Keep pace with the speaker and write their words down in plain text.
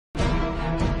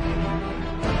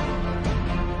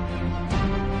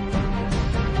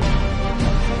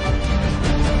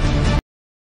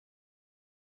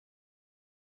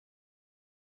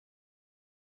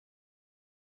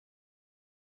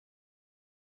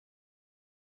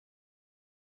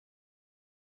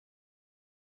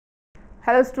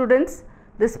Hello students,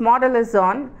 this model is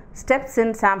on steps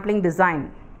in sampling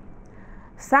design.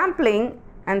 Sampling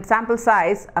and sample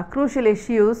size are crucial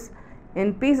issues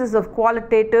in pieces of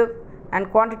qualitative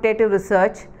and quantitative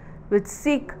research which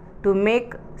seek to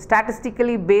make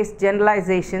statistically based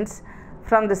generalizations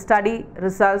from the study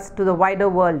results to the wider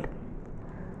world.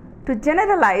 To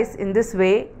generalize in this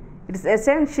way, it is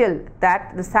essential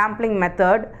that the sampling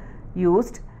method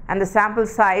used and the sample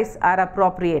size are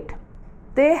appropriate.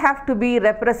 They have to be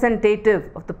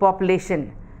representative of the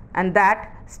population, and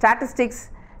that statistics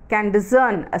can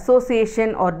discern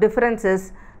association or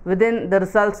differences within the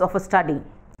results of a study.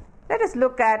 Let us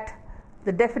look at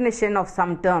the definition of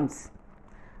some terms.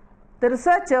 The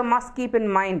researcher must keep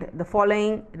in mind the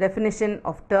following definition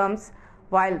of terms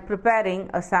while preparing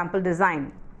a sample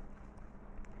design.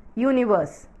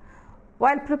 Universe.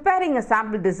 While preparing a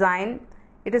sample design,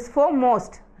 it is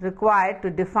foremost required to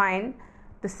define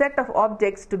the set of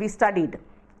objects to be studied.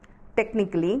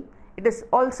 Technically, it is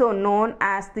also known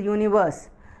as the universe,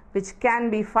 which can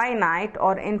be finite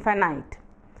or infinite.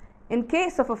 In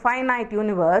case of a finite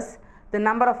universe, the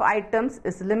number of items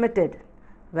is limited,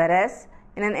 whereas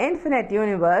in an infinite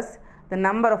universe, the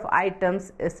number of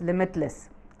items is limitless.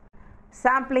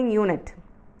 Sampling unit.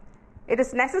 It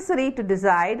is necessary to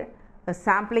decide a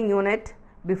sampling unit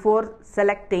before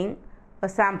selecting a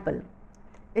sample.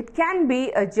 It can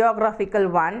be a geographical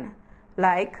one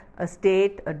like a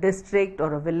state, a district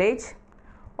or a village,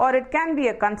 or it can be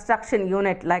a construction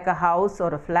unit like a house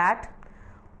or a flat,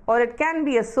 or it can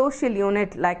be a social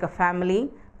unit like a family,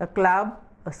 a club,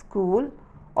 a school,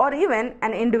 or even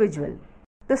an individual.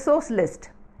 The source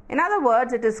list. In other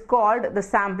words, it is called the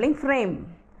sampling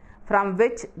frame from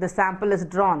which the sample is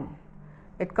drawn.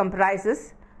 It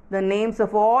comprises the names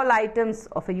of all items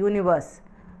of a universe,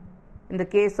 in the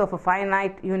case of a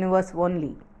finite universe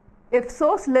only. If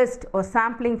source list or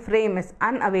sampling frame is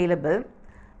unavailable,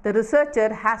 the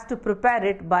researcher has to prepare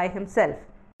it by himself.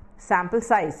 Sample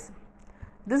size.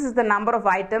 This is the number of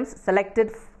items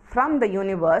selected from the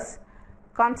universe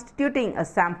constituting a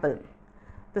sample.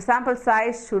 The sample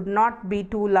size should not be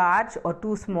too large or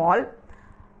too small,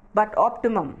 but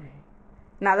optimum.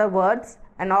 In other words,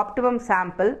 an optimum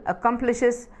sample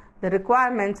accomplishes the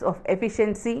requirements of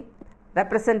efficiency,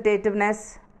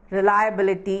 representativeness,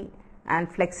 reliability,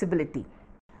 and flexibility.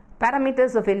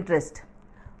 Parameters of interest.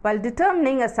 While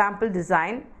determining a sample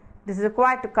design, it is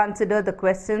required to consider the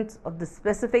questions of the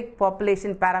specific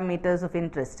population parameters of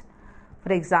interest.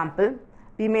 For example,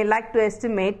 we may like to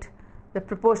estimate the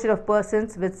proportion of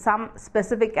persons with some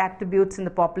specific attributes in the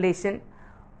population,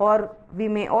 or we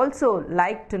may also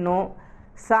like to know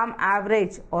some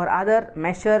average or other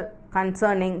measure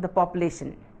concerning the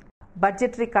population.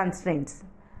 Budgetary constraints.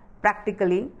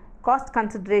 Practically, cost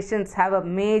considerations have a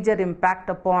major impact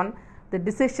upon the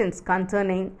decisions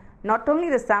concerning not only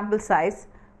the sample size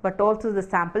but also the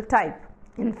sample type.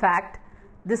 In fact,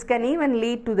 this can even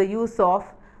lead to the use of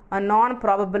a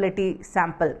non-probability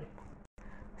sample.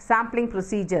 Sampling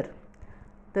procedure.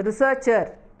 The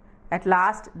researcher at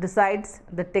last decides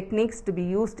the techniques to be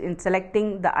used in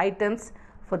selecting the items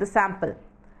for the sample.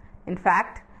 In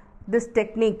fact, this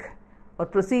technique or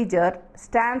procedure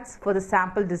stands for the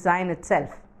sample design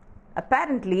itself.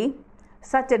 Apparently,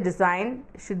 such a design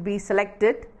should be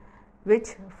selected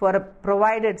which for a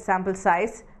provided sample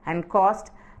size and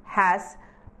cost has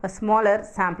a smaller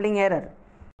sampling error.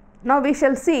 Now we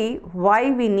shall see why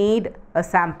we need a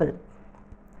sample.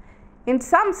 In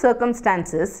some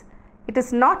circumstances, it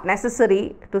is not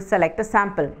necessary to select a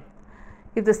sample.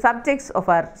 If the subjects of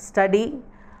our study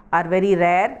are very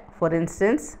rare, for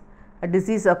instance, a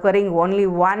disease occurring only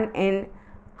 1 in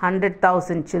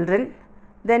 100,000 children,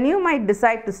 then you might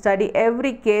decide to study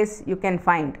every case you can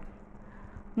find.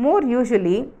 More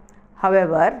usually,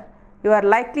 however, you are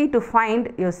likely to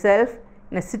find yourself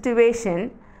in a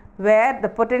situation where the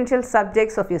potential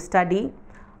subjects of your study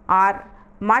are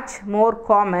much more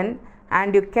common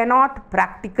and you cannot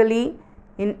practically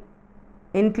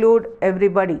include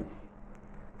everybody.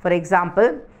 For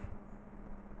example,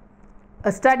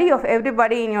 a study of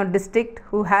everybody in your district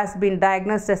who has been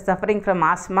diagnosed as suffering from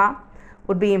asthma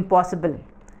would be impossible.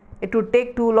 It would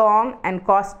take too long and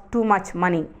cost too much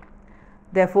money.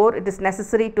 Therefore, it is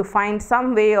necessary to find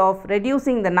some way of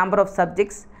reducing the number of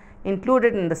subjects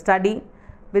included in the study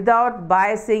without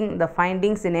biasing the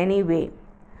findings in any way.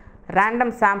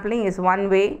 Random sampling is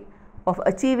one way of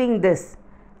achieving this,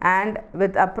 and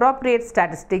with appropriate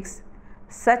statistics,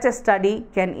 such a study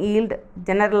can yield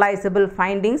generalizable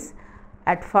findings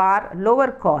at far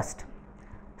lower cost.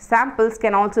 Samples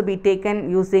can also be taken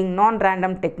using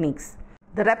non-random techniques.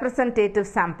 The representative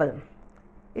sample.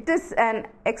 It is an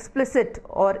explicit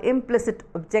or implicit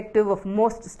objective of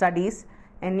most studies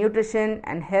in nutrition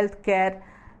and health care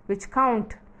which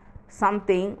count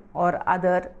something or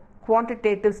other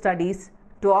quantitative studies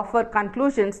to offer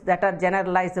conclusions that are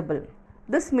generalizable.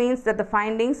 This means that the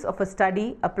findings of a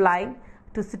study apply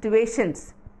to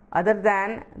situations other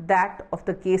than that of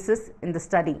the cases in the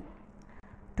study.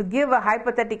 To give a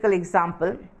hypothetical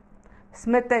example,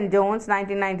 Smith and Jones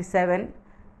 1997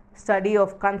 study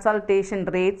of consultation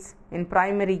rates in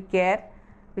primary care,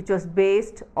 which was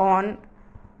based on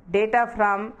data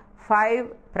from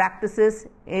 5 practices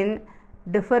in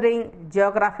differing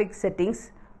geographic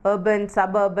settings, urban,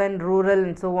 suburban, rural,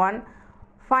 and so on,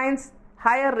 finds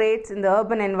higher rates in the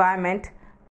urban environment.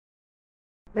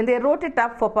 When they wrote it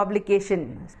up for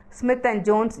publication, Smith and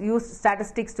Jones used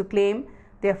statistics to claim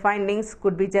their findings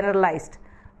could be generalized.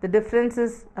 The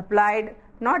differences applied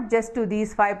not just to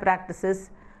these 5 practices,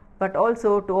 but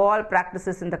also to all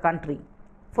practices in the country.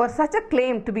 For such a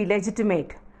claim to be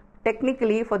legitimate,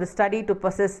 technically for the study to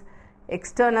possess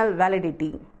external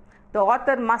validity, the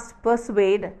author must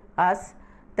persuade us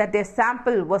that their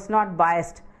sample was not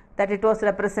biased, that it was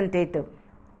representative.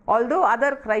 Although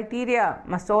other criteria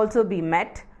must also be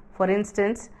met, for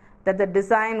instance, that the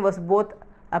design was both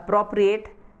appropriate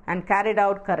and carried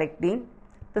out correctly,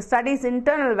 the study's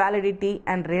internal validity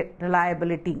and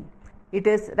reliability. It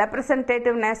is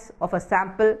representativeness of a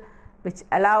sample which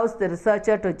allows the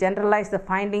researcher to generalize the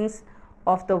findings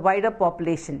of the wider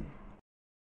population.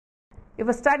 If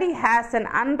a study has an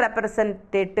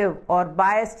unrepresentative or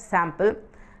biased sample,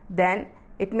 then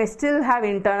it may still have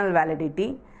internal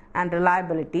validity and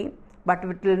reliability, but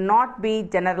it will not be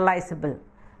generalizable,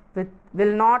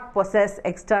 will not possess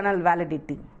external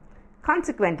validity.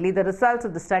 Consequently, the results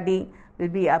of the study will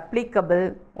be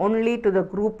applicable only to the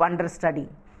group under study.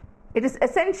 It is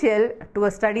essential to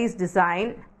a study's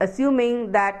design,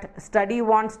 assuming that study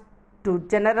wants to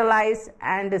generalize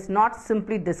and is not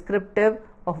simply descriptive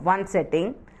of one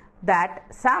setting, that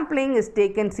sampling is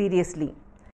taken seriously.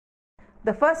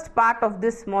 The first part of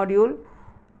this module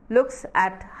looks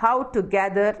at how to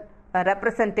gather a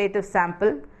representative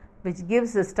sample which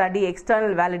gives the study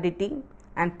external validity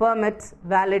and permits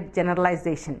valid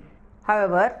generalization.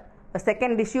 However, a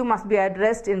second issue must be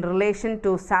addressed in relation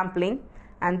to sampling,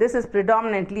 and this is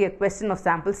predominantly a question of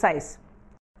sample size.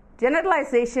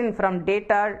 Generalization from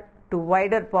data to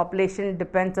wider population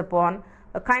depends upon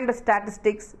a kind of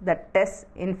statistics that tests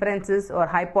inferences or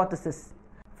hypotheses.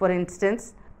 For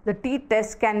instance, the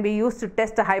t-test can be used to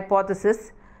test a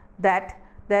hypothesis that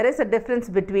there is a difference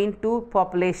between 2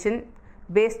 populations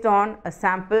based on a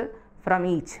sample from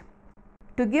each.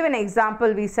 To give an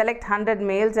example, we select 100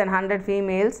 males and 100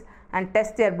 females and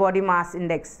test their body mass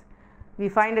index. We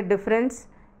find a difference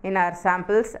in our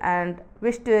samples and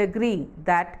wish to agree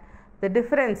that the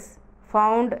difference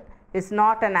found is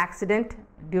not an accident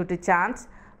due to chance,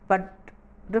 but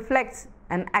reflects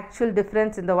an actual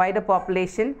difference in the wider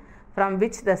population from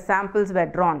which the samples were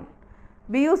drawn.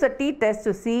 We use a t-test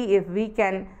to see if we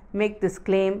can make this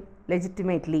claim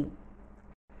legitimately.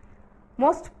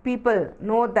 Most people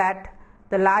know that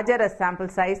the larger a sample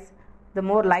size, the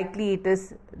more likely it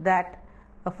is that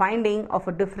a finding of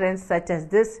a difference such as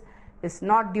this is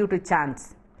not due to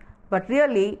chance, but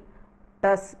really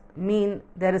does mean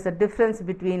there is a difference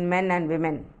between men and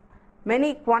women.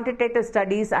 Many quantitative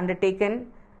studies undertaken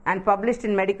and published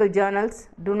in medical journals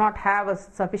do not have a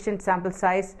sufficient sample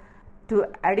size to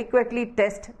adequately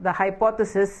test the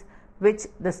hypothesis which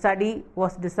the study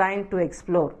was designed to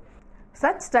explore.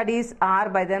 Such studies are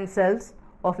by themselves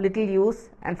of little use,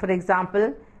 and for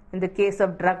example, in the case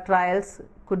of drug trials,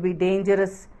 could be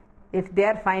dangerous if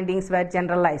their findings were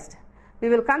generalized. We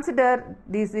will consider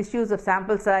these issues of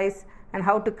sample size and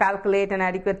how to calculate an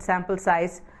adequate sample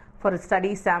size for a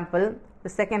study sample, the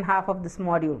second half of this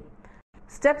module.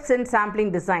 Steps in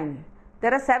sampling design.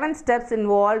 There are 7 steps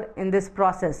involved in this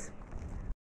process.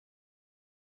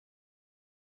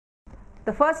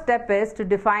 The first step is to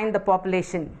define the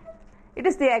population. It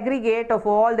is the aggregate of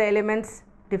all the elements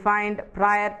defined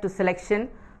prior to selection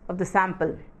of the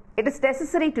sample. It is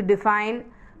necessary to define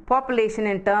population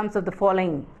in terms of the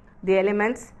following: the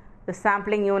elements, the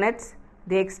sampling units,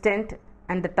 the extent,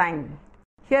 and the time.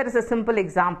 Here is a simple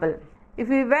example. If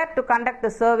we were to conduct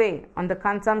a survey on the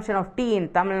consumption of tea in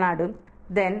Tamil Nadu,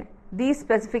 then these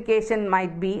specifications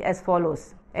might be as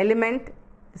follows. Element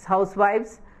is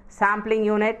housewives, sampling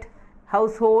unit,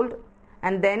 household,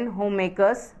 and then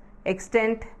homemakers.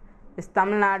 Extent is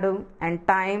Tamil Nadu, and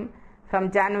time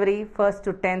from January 1st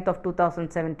to 10th of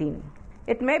 2017.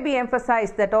 It may be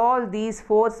emphasized that all these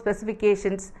 4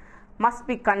 specifications must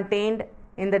be contained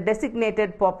in the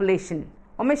designated population,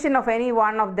 Omission of any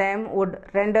one of them would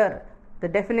render the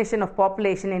definition of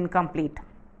population incomplete.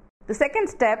 The second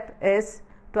step is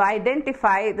to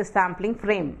identify the sampling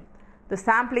frame. The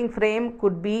sampling frame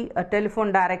could be a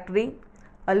telephone directory,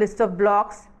 a list of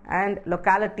blocks and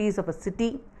localities of a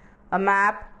city, a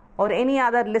map, or any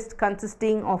other list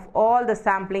consisting of all the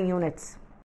sampling units.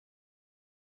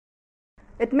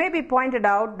 It may be pointed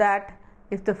out that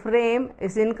if the frame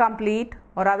is incomplete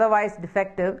or otherwise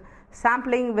defective,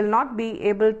 sampling will not be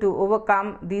able to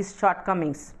overcome these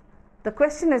shortcomings. The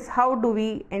question is, how do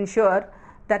we ensure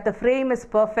that the frame is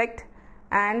perfect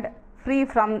and free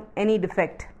from any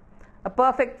defect? A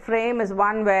perfect frame is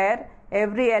one where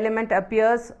every element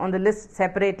appears on the list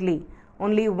separately,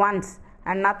 only once,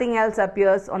 and nothing else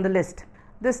appears on the list.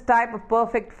 This type of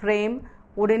perfect frame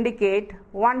would indicate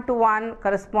one-to-one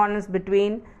correspondence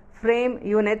between frame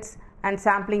units and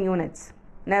sampling units.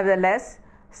 Nevertheless,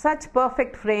 such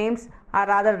perfect frames are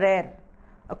rather rare.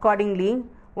 Accordingly,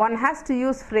 one has to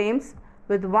use frames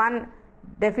with one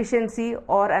deficiency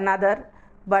or another,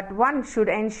 but one should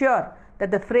ensure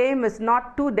that the frame is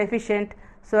not too deficient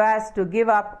so as to give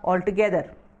up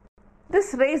altogether.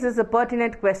 This raises a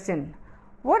pertinent question.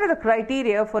 What are the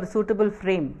criteria for a suitable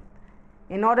frame?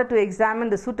 In order to examine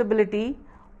the suitability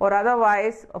or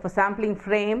otherwise of a sampling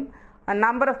frame, a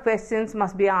number of questions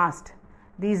must be asked.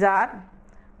 These are: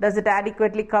 does it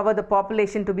adequately cover the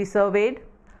population to be surveyed?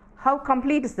 How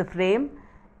complete is the frame?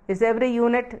 Is every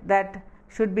unit that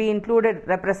should be included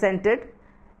represented?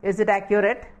 Is it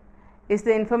accurate? Is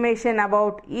the information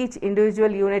about each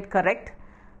individual unit correct?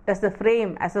 Does the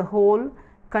frame as a whole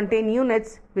contain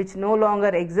units which no longer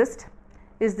exist?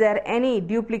 Is there any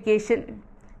duplication?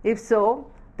 If so,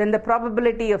 then the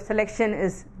probability of selection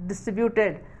is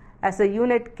distributed as a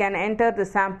unit can enter the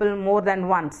sample more than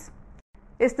once.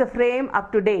 Is the frame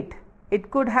up to date?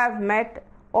 It could have met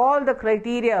all the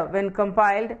criteria when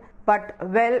compiled, but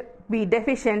well be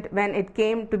deficient when it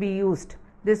came to be used.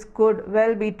 This could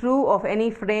well be true of any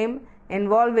frame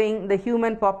involving the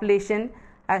human population,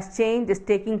 as change is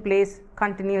taking place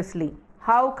continuously.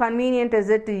 How convenient is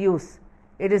it to use?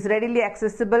 It is readily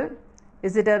accessible.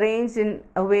 Is it arranged in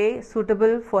a way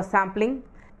suitable for sampling?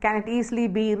 Can it easily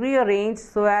be rearranged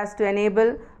so as to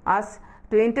enable us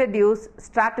to introduce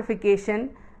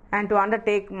stratification and to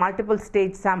undertake multiple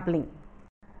stage sampling?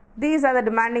 These are the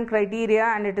demanding criteria,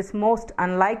 and it is most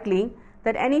unlikely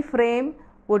that any frame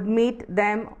would meet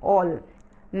them all.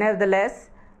 Nevertheless,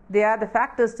 they are the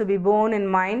factors to be borne in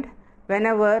mind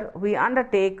whenever we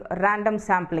undertake random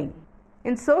sampling.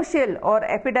 In social or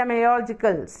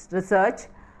epidemiological research,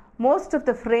 most of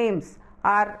the frames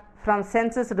are from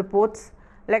census reports,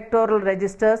 electoral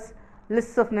registers,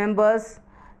 lists of members,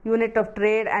 unit of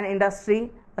trade and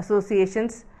industry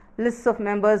associations, lists of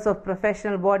members of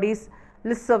professional bodies,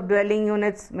 lists of dwelling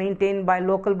units maintained by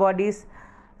local bodies,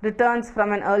 returns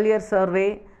from an earlier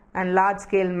survey, and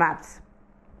large-scale maps.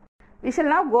 We shall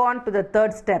now go on to the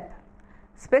third step.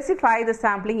 Specify the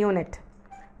sampling unit.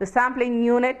 The sampling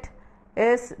unit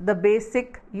is the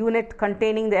basic unit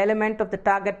containing the element of the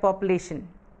target population.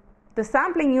 The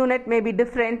sampling unit may be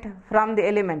different from the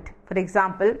element. For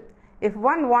example, if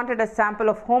one wanted a sample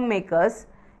of homemakers,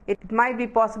 it might be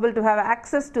possible to have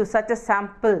access to such a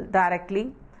sample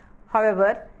directly.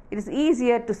 However, it is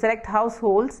easier to select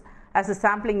households as a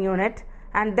sampling unit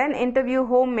and then interview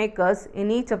homemakers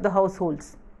in each of the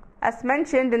households. As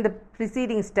mentioned in the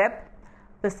preceding step,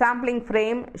 the sampling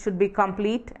frame should be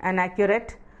complete and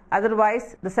accurate.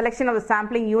 Otherwise, the selection of the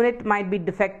sampling unit might be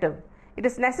defective. It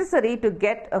is necessary to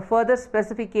get a further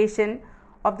specification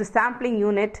of the sampling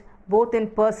unit both in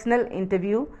personal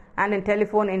interview and in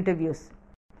telephone interviews.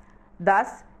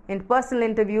 Thus, in personal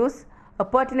interviews, a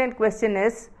pertinent question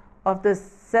is, of the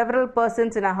several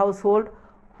persons in a household,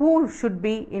 who should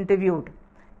be interviewed?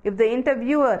 If the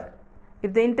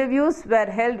interviews were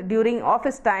held during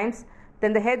office times,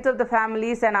 then the heads of the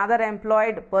families and other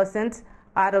employed persons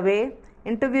are away.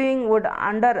 Interviewing would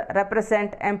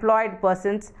underrepresent employed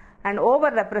persons and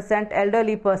overrepresent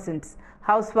elderly persons,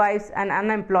 housewives and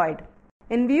unemployed.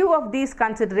 In view of these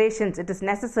considerations, it is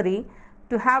necessary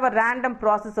to have a random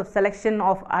process of selection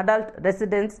of adult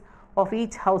residents of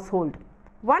each household.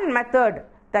 One method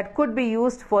that could be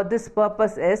used for this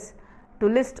purpose is to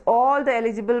list all the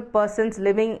eligible persons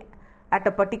living at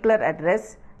a particular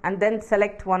address and then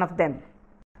select one of them.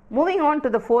 Moving on to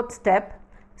the fourth step,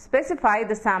 specify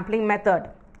the sampling method.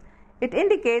 It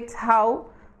indicates how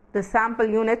the sample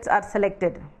units are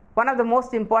selected. One of the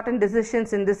most important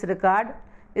decisions in this regard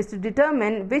is to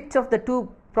determine which of the two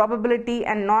probability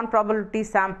and non-probability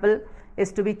sample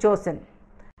is to be chosen.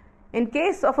 In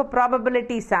case of a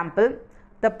probability sample,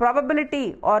 the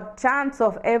probability or chance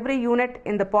of every unit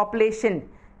in the population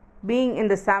being in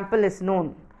the sample is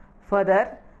known.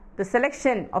 Further, the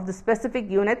selection of the specific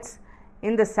units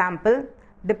in the sample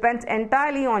depends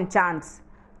entirely on chance.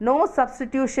 No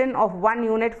substitution of one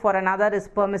unit for another is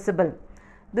permissible.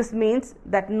 This means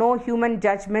that no human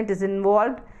judgment is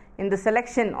involved in the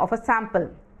selection of a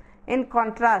sample. In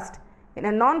contrast, in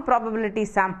a non-probability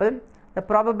sample, the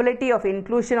probability of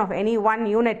inclusion of any one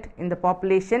unit in the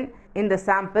population in the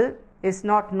sample is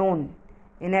not known.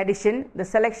 In addition, the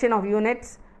selection of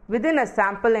units within a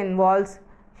sample involves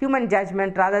human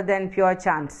judgment rather than pure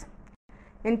chance.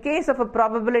 In case of a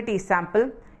probability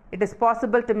sample, it is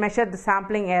possible to measure the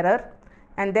sampling error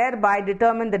and thereby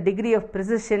determine the degree of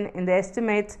precision in the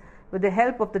estimates with the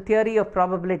help of the theory of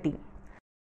probability.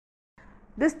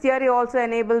 This theory also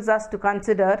enables us to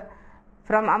consider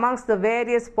from amongst the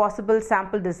various possible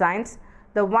sample designs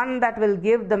the one that will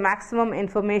give the maximum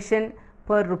information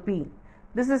per rupee.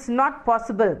 This is not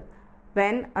possible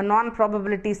when a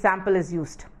non-probability sample is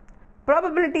used.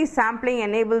 Probability sampling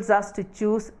enables us to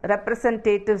choose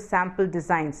representative sample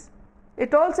designs.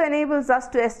 It also enables us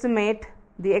to estimate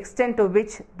the extent to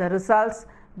which the results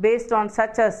based on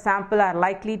such a sample are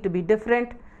likely to be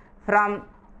different from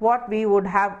what we would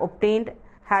have obtained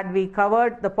had we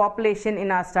covered the population in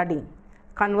our study.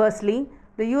 Conversely,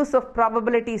 the use of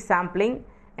probability sampling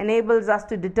enables us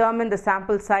to determine the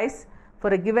sample size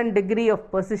for a given degree of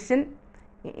precision,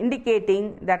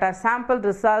 indicating that our sample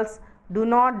results do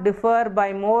not differ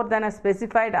by more than a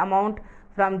specified amount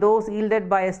from those yielded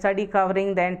by a study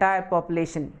covering the entire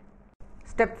population.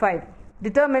 Step 5.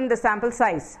 Determine the sample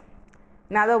size.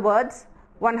 In other words,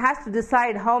 one has to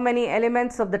decide how many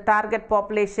elements of the target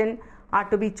population are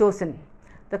to be chosen.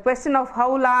 The question of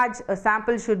how large a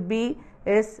sample should be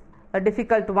is a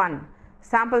difficult one.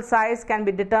 Sample size can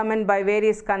be determined by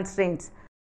various constraints.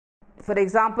 For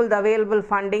example, the available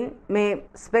funding may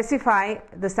specify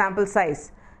the sample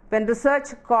size. When research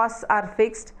costs are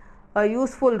fixed, a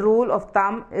useful rule of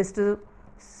thumb is to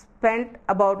spend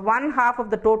about one half of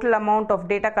the total amount of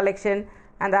data collection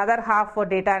and the other half for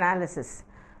data analysis.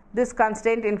 This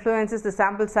constraint influences the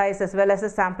sample size as well as the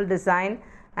sample design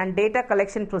and data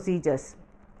collection procedures.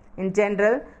 In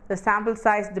general, the sample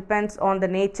size depends on the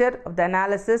nature of the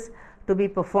analysis to be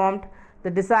performed,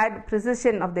 the desired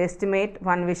precision of the estimate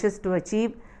one wishes to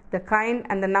achieve, the kind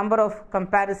and the number of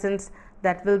comparisons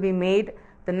that will be made,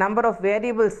 the number of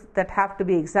variables that have to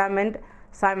be examined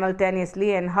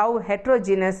simultaneously, and how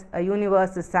heterogeneous a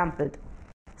universe is sampled.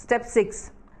 Step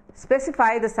 6.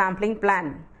 Specify the sampling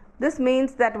plan. This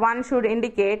means that one should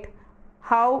indicate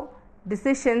how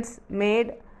decisions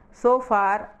made so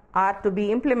far are to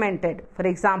be implemented. For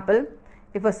example,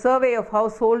 if a survey of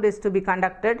household is to be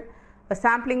conducted, a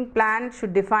sampling plan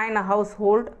should define a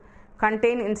household,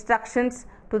 contain instructions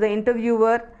to the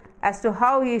interviewer as to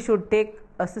how he should take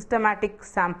a systematic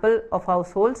sample of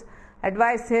households,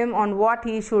 advise him on what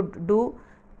he should do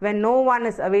when no one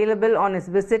is available on his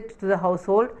visit to the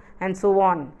household, and so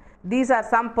on. These are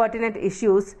some pertinent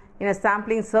issues in a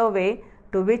sampling survey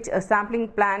to which a sampling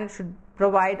plan should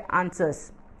provide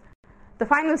answers. The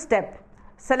final step,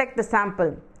 select the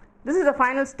sample. This is the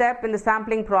final step in the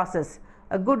sampling process.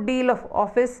 A good deal of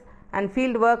office and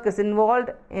field work is involved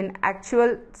in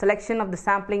actual selection of the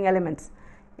sampling elements.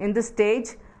 In this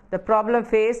stage, the problem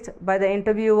faced by the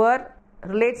interviewer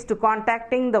relates to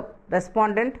contacting the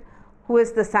respondent, who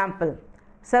is the sample.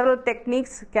 Several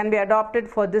techniques can be adopted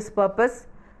for this purpose.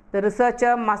 The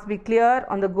researcher must be clear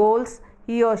on the goals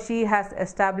he or she has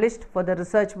established for the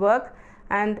research work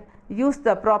and use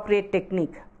the appropriate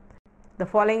technique. The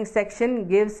following section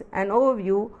gives an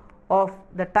overview of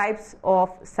the types of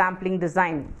sampling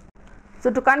design.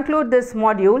 So to conclude this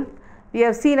module, we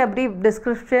have seen a brief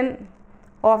description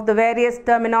of the various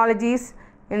terminologies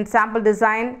in sample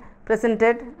design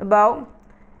presented above.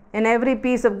 In every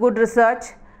piece of good research,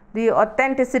 the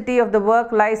authenticity of the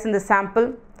work lies in the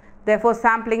sample. Therefore,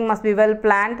 sampling must be well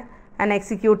planned and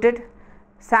executed.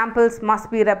 Samples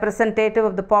must be representative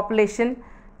of the population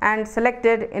and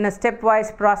selected in a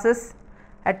stepwise process.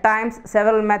 At times,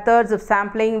 several methods of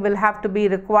sampling will have to be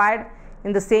required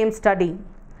in the same study.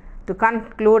 To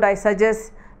conclude, I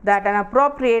suggest that an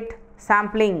appropriate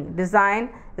sampling design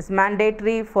is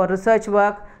mandatory for research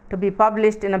work to be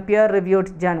published in a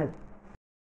peer-reviewed journal.